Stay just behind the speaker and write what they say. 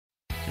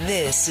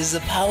This is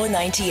a Power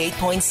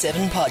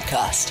 98.7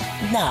 podcast.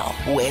 Now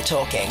we're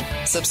talking.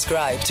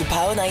 Subscribe to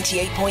Power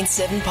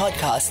 98.7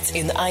 podcasts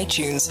in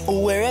iTunes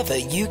or wherever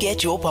you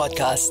get your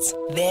podcasts.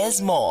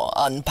 There's more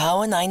on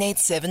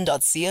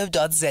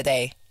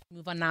power987.co.za.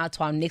 Move on now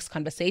to our next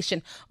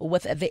conversation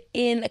with the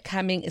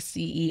incoming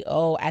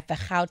CEO at the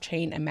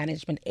Gautrain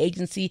Management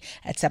Agency,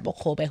 Tshepo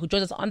Kgobe, who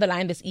joins us on the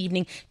line this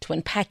evening to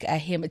unpack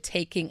him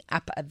taking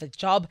up the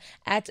job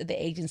at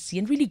the agency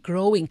and really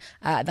growing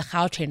the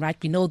Gautrain, right?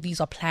 We know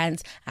these are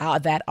plans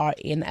that are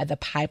in the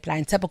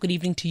pipeline. Tshepo, good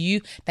evening to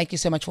you. Thank you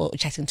so much for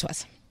chatting to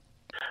us.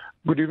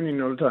 Good evening,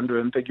 Olthando,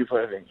 and thank you for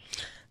having me.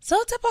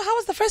 So, Tshepo, how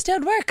was the first day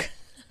at work?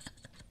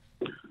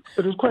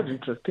 It was quite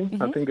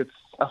interesting. I think it's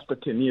after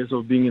 10 years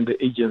of being in the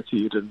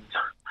agency, it was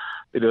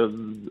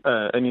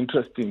an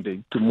interesting day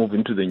to move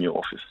into the new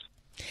office.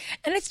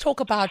 And let's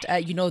talk about,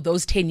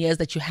 those 10 years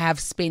that you have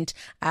spent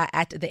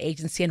at the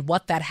agency and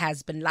what that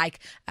has been like,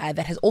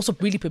 that has also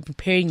really been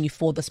preparing you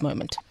for this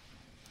moment.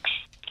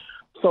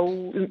 So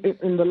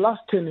in the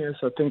last 10 years,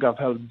 I think I've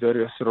held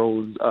various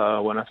roles.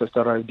 When I first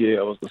arrived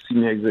here, I was the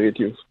senior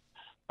executive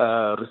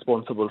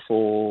responsible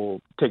for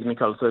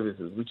technical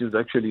services, which is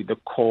actually the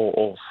core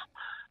of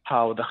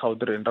how the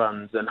Gautrain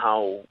runs and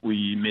how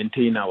we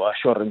maintain our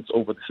assurance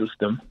over the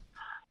system.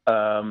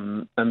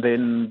 And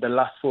then the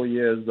last 4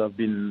 years, I've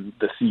been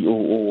the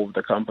COO of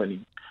the company,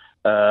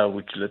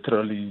 which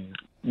literally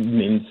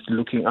means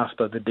looking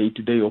after the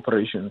day-to-day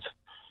operations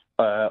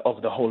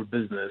of the whole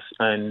business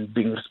and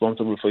being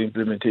responsible for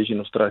implementation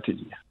of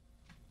strategy.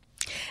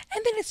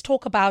 And then let's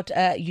talk about,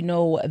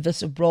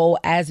 this role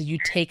as you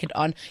take it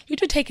on. You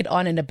do take it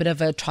on in a bit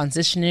of a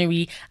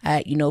transitionary,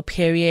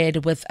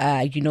 period with,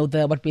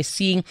 what we're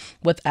seeing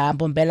with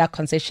Bombela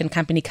Concession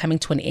Company coming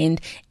to an end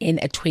in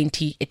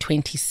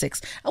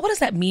 2026. What does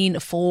that mean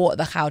for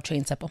the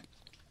Gautrain, Tshepo?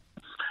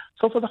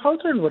 So for the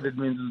Gautrain, what it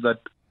means is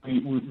that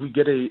we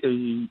get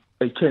a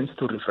chance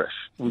to refresh.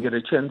 We get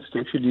a chance to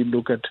actually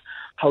look at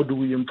how do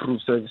we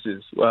improve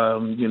services.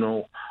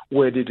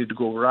 Where did it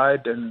go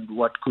right, and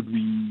what could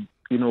we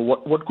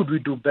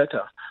do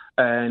better,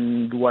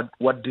 and what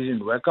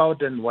didn't work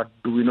out, and what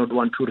do we not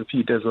want to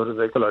repeat as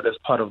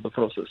part of the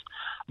process.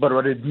 But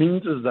what it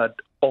means is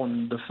that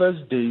on the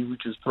first day,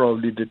 which is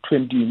probably the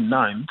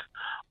 29th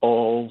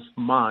of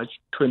March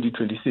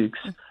 2026,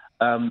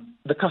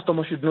 the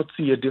customer should not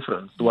see a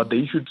difference. What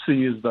they should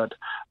see is that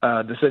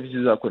the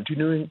services are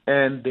continuing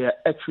and they are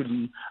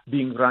actually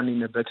being run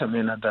in a better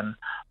manner than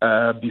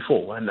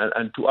before.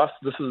 And to us,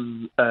 this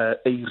is a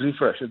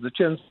refresh. It's a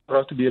chance for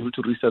us to be able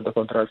to reset the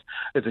contracts.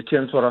 It's a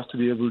chance for us to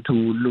be able to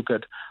look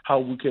at how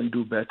we can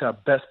do better,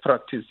 best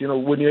practice.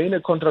 When you're in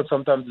a contract,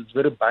 sometimes it's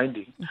very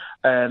binding,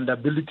 and the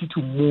ability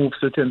to move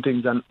certain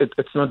things, and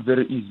it's not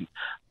very easy.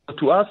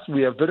 To us,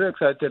 we are very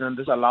excited, and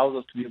this allows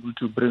us to be able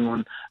to bring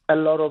on a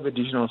lot of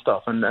additional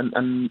stuff and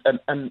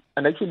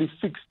actually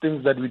fix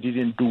things that we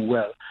didn't do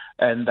well,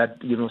 and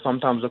that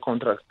sometimes the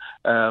contract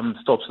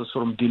stops us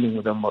from dealing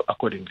with them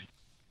accordingly.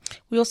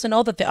 We also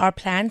know that there are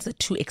plans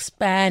to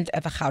expand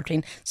the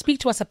Gautrain. Speak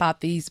to us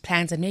about these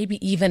plans and maybe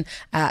even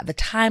the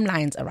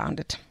timelines around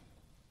it.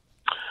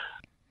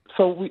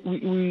 So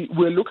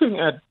we're looking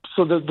at,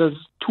 there's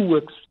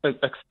two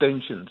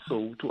extensions.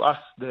 So to us,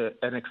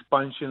 an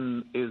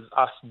expansion is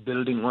us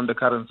building on the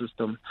current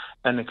system.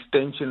 An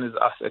extension is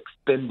us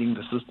extending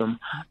the system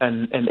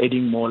and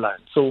adding more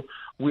lines. So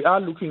we are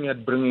looking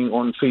at bringing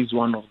on phase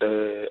one of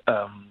the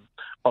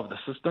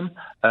system,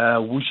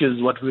 which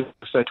is what we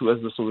refer to as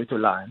the Soweto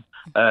line,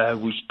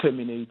 which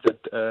terminates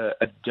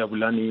at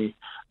Jabulani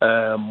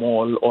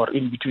Mall, or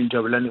in between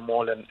Jabulani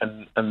Mall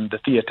and the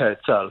theatre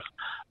itself.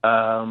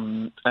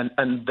 And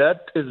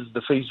that is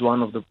the phase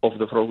one of the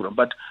program.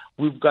 But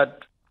we've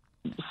got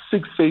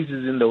 6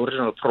 phases in the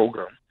original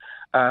program.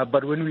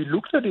 But when we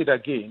looked at it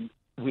again,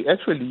 we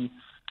actually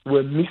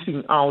were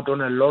missing out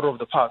on a lot of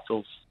the parts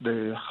of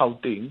the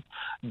Gauteng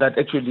that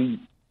actually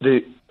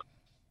the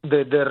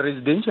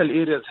residential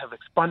areas have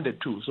expanded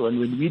too. So, and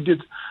when we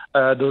did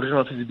the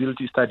original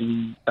feasibility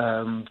study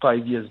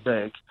 5 years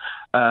back,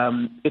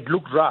 it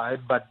looked right.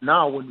 But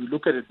now, when we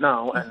look at it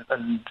now,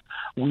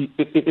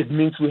 it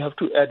means we have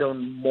to add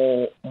on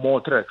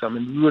more tracks. I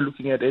mean, we were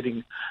looking at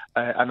adding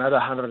another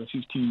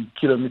 150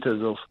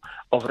 kilometers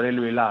of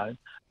railway line.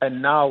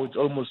 And now it's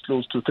almost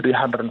close to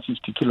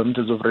 350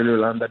 kilometers of railway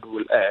line that we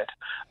will add.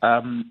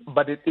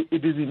 But it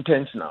is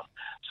intense now.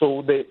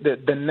 So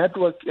the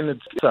network in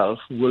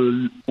itself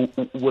will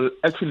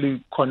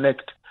actually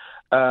connect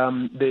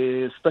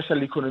the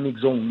special economic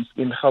zones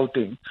in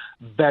Gauteng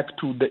back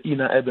to the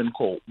inner urban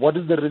core. What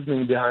is the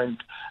reasoning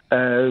behind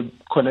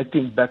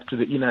connecting back to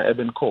the inner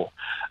urban core?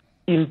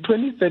 In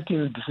 2013,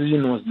 a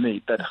decision was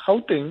made that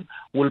Gauteng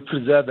will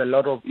preserve a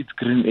lot of its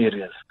green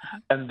areas,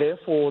 and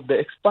therefore the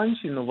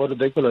expansion of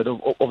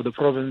the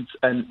province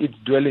and its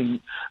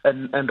dwelling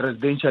and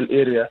residential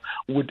area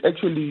would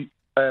actually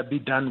be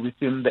done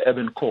within the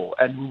urban core,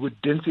 and we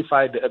would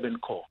densify the urban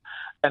core.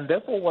 And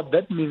therefore what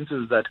that means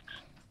is that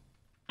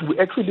we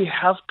actually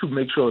have to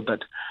make sure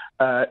that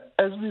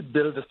as we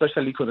build the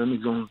special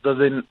economic zones, there's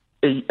an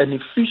an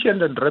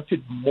efficient and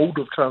rapid mode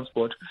of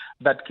transport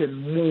that can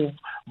move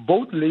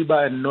both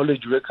labor and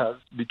knowledge workers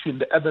between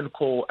the urban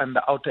core and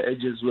the outer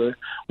edges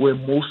where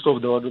most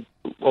of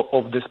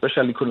the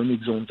special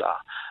economic zones are.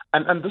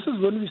 And this is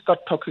when we start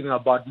talking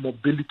about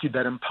mobility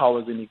that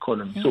empowers an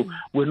economy. So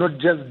we're not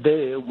just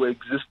there, we're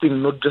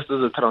existing not just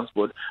as a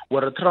transport,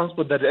 we're a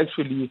transport that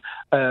actually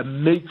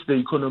makes the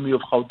economy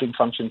of Gauteng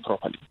function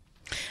properly.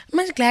 I'm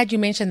really glad you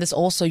mentioned this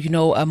also,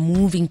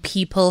 moving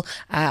people,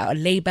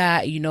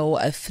 labor,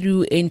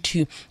 through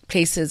into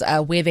places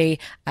where they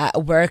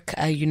work,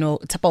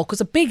 Tshepo,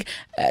 because a big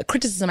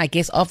criticism, I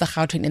guess, of the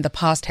Gautrain in the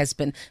past has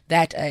been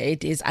that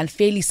it is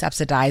unfairly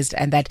subsidized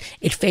and that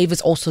it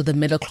favors also the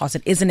middle class.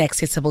 It isn't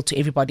accessible to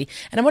everybody.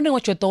 And I'm wondering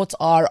what your thoughts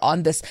are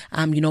on this,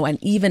 and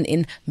even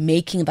in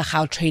making the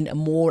Gautrain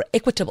more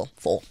equitable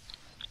for.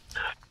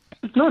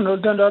 No,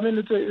 I mean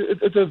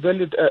it's a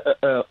valid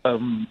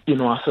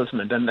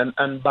assessment,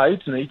 and by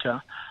its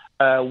nature,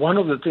 one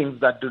of the things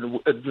that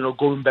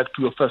going back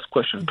to your first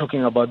question,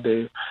 talking about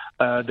the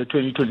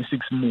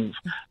 2026 move,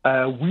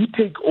 we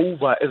take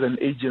over as an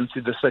agency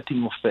the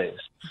setting of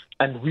fares,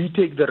 and we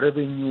take the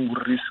revenue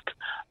risk.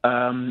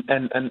 And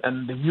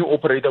the new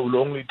operator will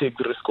only take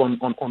the risk on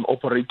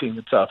operating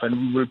itself, and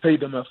we will pay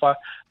them a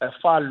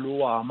far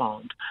lower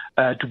amount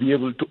to be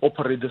able to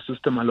operate the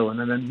system alone,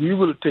 and then we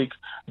will take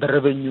the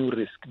revenue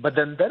risk. But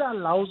then that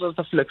allows us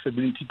the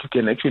flexibility to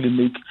can actually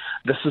make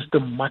the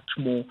system much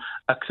more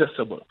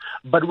accessible.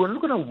 But we're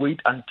not going to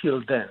wait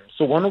until then.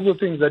 So one of the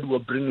things that we're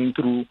bringing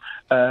through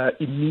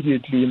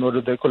immediately in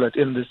order to call it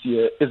in this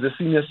year is the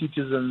senior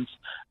citizens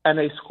and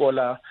a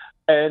scholar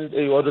and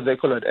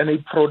a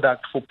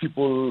product for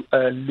people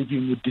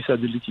living with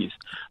disabilities.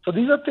 So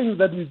these are things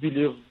that we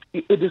believe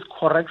it is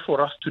correct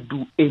for us to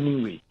do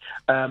anyway,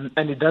 and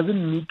it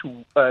doesn't need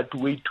to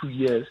wait 2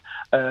 years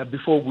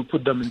before we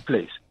put them in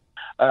place.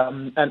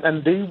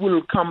 And they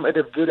will come at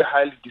a very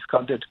highly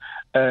discounted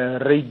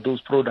rate,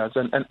 those products.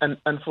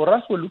 And for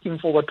us, we're looking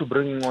forward to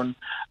bringing on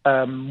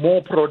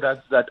more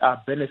products that are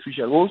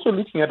beneficial. We're also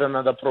looking at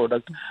another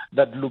product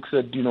that looks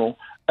at,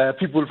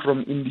 people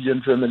from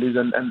indigent families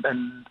and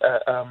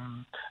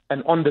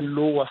on the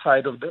lower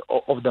side of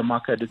the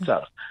market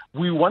itself.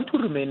 We want to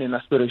remain an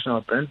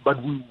aspirational brand,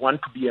 but we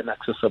want to be an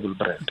accessible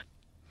brand.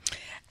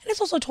 Let's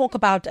also talk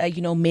about,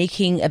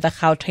 making the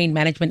Gautrain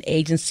Management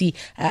Agency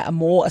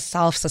more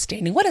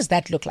self-sustaining. What does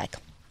that look like?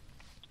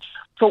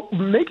 So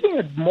making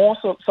it more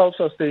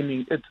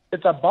self-sustaining,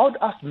 it's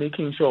about us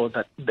making sure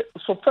that,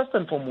 so first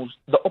and foremost,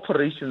 the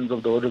operations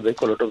of the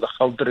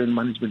Gautrain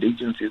Management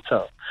Agency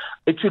itself,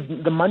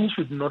 the money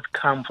should not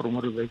come from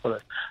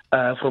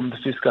from the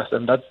fiscus,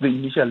 and that's the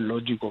initial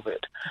logic of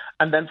it.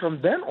 And then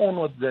from then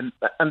onwards, then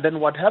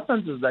what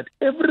happens is that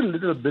every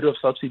little bit of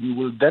subsidy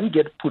will then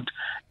get put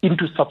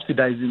into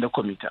subsidizing the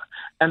commuter,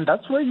 and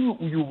that's where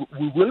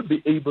we will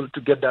be able to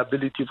get the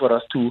ability for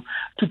us to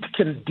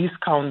can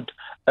discount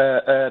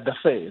the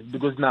fares,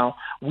 because now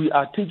we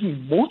are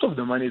taking most of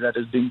the money that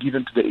has been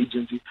given to the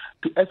agency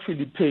to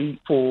actually pay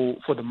for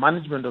the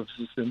management of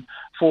the system,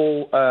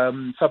 for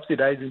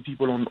subsidizing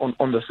people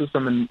on the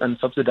system and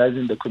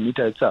subsidizing the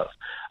commuter itself.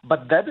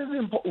 But that is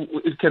important.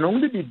 It can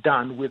only be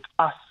done with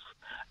us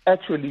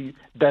actually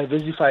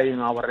diversifying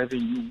our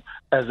revenue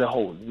as a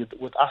whole.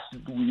 With us,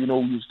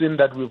 we've seen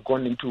that we've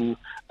gone into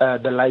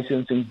the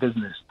licensing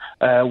business,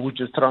 which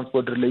is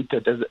transport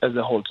related as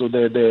a whole. So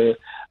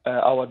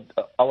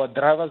our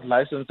driver's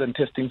license and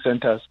testing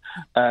centers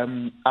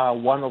are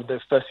one of the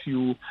first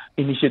few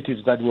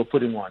initiatives that we're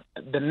putting on.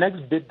 The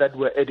next bit that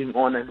we're adding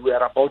on, and we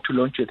are about to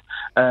launch it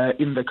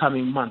in the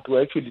coming month,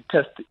 we're actually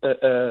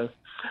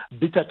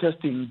beta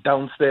testing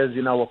downstairs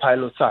in our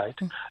pilot site.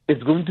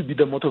 It's going to be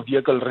the motor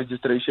vehicle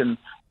registration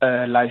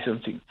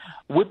licensing.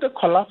 With the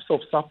collapse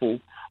of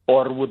SAPO,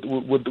 or with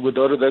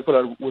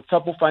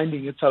SAPO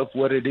finding itself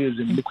where it is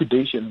in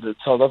liquidation, the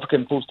South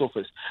African Post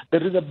Office,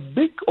 there is a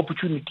big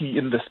opportunity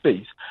in the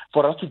space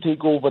for us to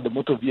take over the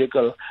motor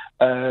vehicle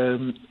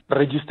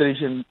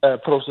registration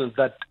process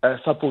that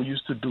SAPO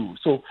used to do.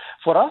 So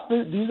for us,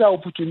 these are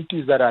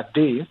opportunities that are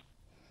there,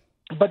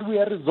 but we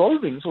are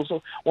resolving.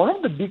 So one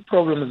of the big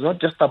problems is not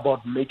just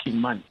about making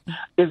money,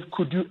 is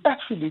could you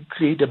actually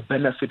create a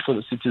benefit for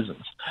the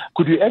citizens?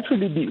 Could you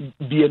actually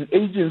be an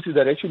agency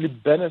that actually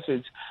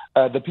benefits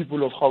the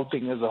people of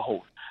Gauteng as a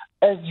whole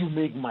as you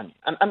make money?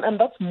 And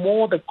that's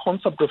more the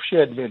concept of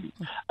shared value.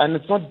 And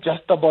it's not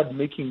just about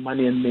making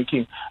money and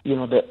making,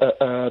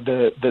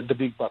 the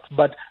big bucks,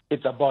 but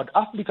it's about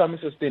us becoming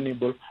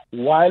sustainable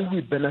while we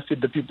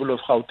benefit the people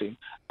of Gauteng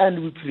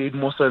and we create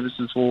more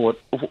services for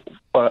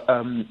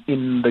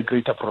in the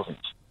greater province.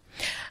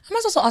 I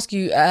must also ask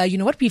you,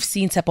 what we've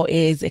seen, Tshepo,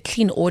 is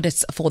clean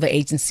audits for the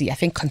agency. I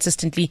think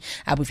consistently,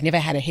 we've never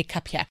had a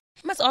hiccup here.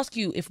 I must ask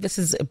you if this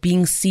is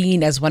being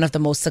seen as one of the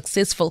most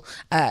successful,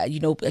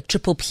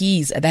 triple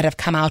Ps that have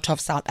come out of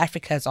South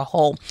Africa as a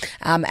whole.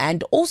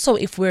 And also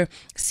if we're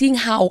seeing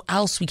how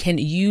else we can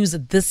use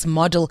this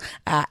model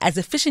as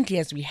efficiently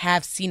as we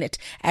have seen it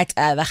at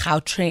the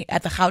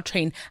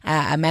Gautrain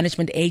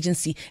Management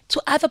Agency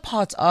to other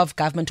parts of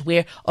government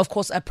where, of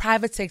course, a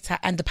private sector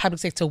and the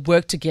public sector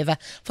work together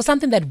for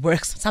something that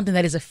works, something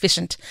that is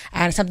efficient,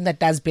 and something that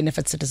does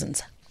benefit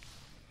citizens.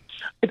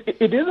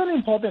 It is an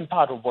important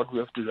part of what we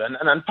have to do,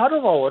 and part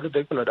of our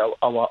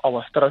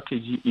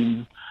strategy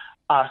in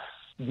us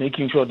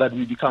making sure that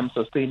we become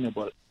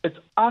sustainable. It's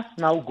us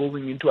now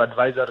going into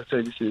advisory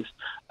services,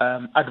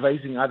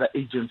 advising other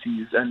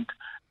agencies, and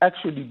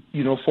actually,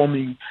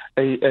 forming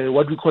a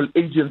what we call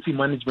agency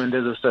management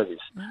as a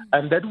service,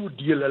 and that would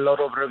yield a lot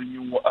of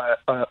revenue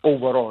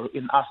overall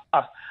in us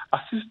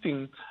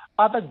assisting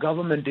other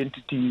government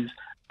entities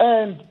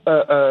and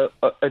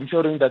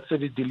ensuring that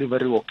service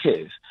delivery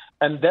occurs.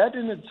 And that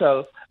in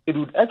itself, it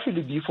would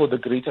actually be for the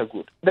greater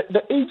good.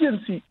 The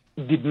agency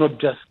did not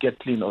just get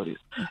clean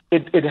audits.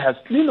 It has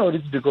clean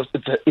audits because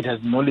it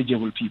has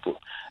knowledgeable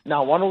people.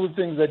 Now, one of the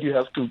things that you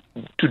have to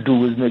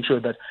do is make sure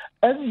that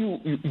as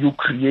you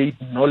create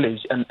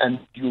knowledge and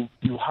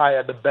you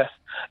hire the best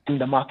in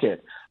the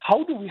market,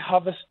 how do we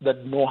harvest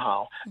that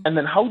know-how? And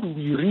then how do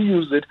we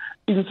reuse it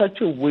in such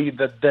a way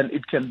that then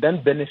it can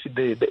then benefit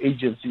the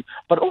agency,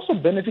 but also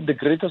benefit the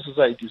greater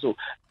society? So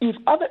if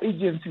other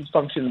agencies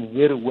function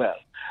very well,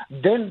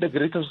 then the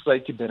greater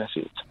society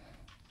benefits.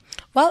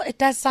 Well, it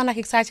does sound like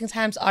exciting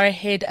times are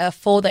ahead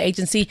for the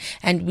agency,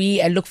 and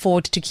we look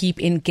forward to keep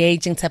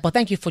engaging. Tshepo,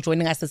 thank you for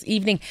joining us this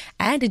evening,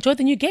 and enjoy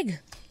the new gig.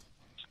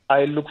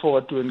 I look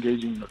forward to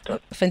engaging with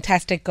that.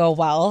 Fantastic. Go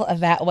well.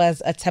 That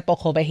was Tshepo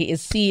Kgobe. He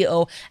is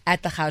CEO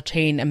at the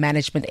Gautrain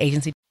Management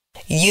Agency.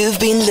 You've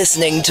been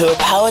listening to a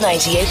Power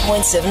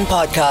 98.7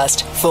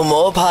 podcast. For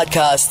more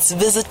podcasts,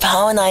 visit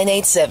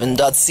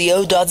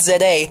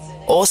power987.co.za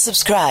or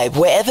subscribe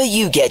wherever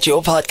you get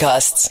your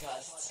podcasts.